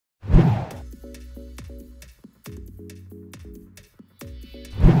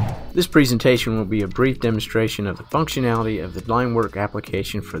This presentation will be a brief demonstration of the functionality of the Linework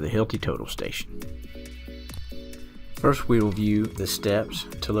application for the Hilti Total Station. First, we will view the steps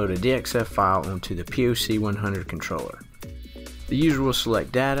to load a DXF file onto the POC100 controller. The user will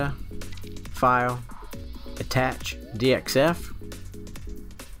select Data, File, Attach DXF.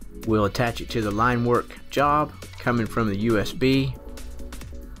 We'll attach it to the Linework job coming from the USB.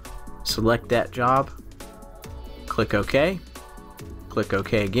 Select that job. Click OK. Click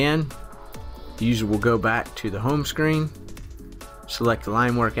OK again. The user will go back to the home screen. Select the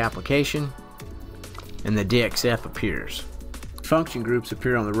Linework application, and the DXF appears. Function groups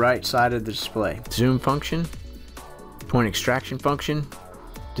appear on the right side of the display. Zoom function, point extraction function,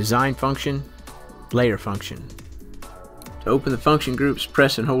 design function, layer function. To open the function groups,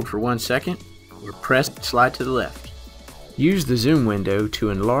 press and hold for 1 second, or press and slide to the left. Use the zoom window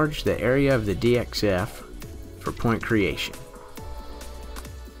to enlarge the area of the DXF for point creation.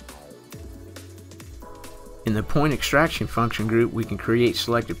 In the point extraction function group, we can create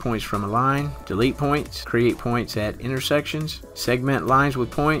selected points from a line, delete points, create points at intersections, segment lines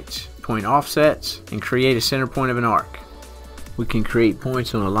with points, point offsets, and create a center point of an arc. We can create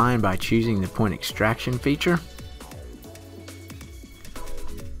points on a line by choosing the point extraction feature.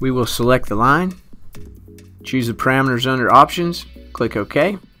 We will select the line, choose the parameters under options, click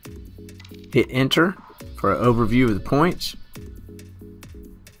OK, hit enter for an overview of the points,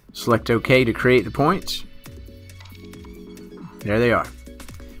 select OK to create the points. There they are.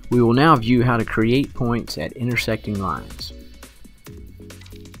 We will now view how to create points at intersecting lines.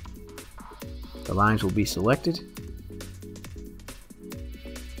 The lines will be selected.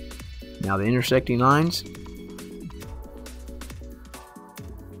 Now the intersecting lines.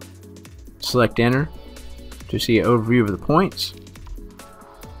 Select Enter to see an overview of the points.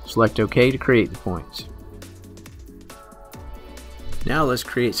 Select OK to create the points. Now let's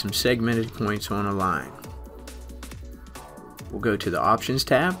create some segmented points on a line. We'll go to the Options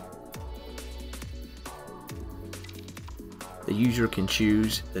tab. The user can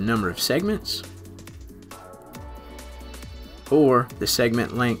choose the number of segments or the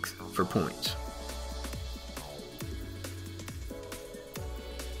segment length for points.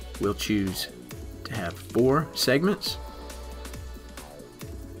 We'll choose to have 4 segments.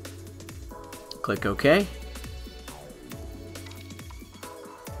 Click OK.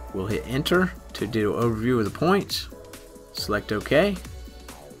 We'll hit Enter to do an overview of the points. Select OK,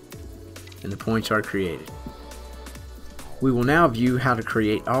 and the points are created. We will now view how to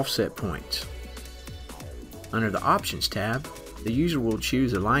create offset points. Under the Options tab, the user will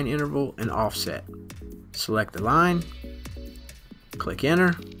choose a line interval and offset. Select the line, click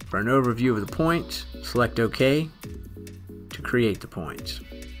Enter for an overview of the points, select OK to create the points.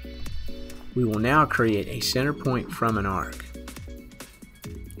 We will now create a center point from an arc.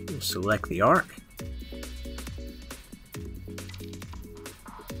 We'll select the arc,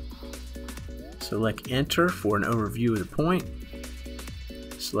 select Enter for an overview of the point,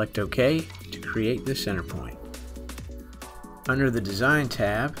 select OK to create the center point. Under the Design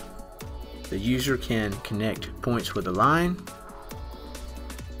tab, the user can connect points with a line,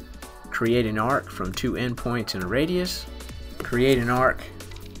 create an arc from 2 endpoints in a radius, create an arc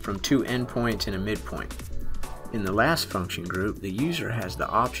from 2 endpoints in a midpoint. In the last function group, the user has the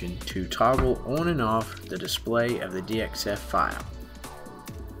option to toggle on and off the display of the DXF file.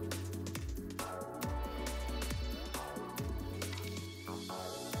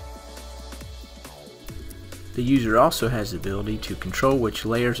 The user also has the ability to control which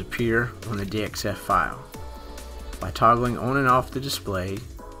layers appear on the DXF file. By toggling on and off the display,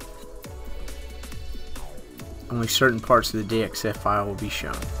 only certain parts of the DXF file will be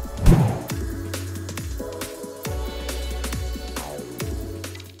shown.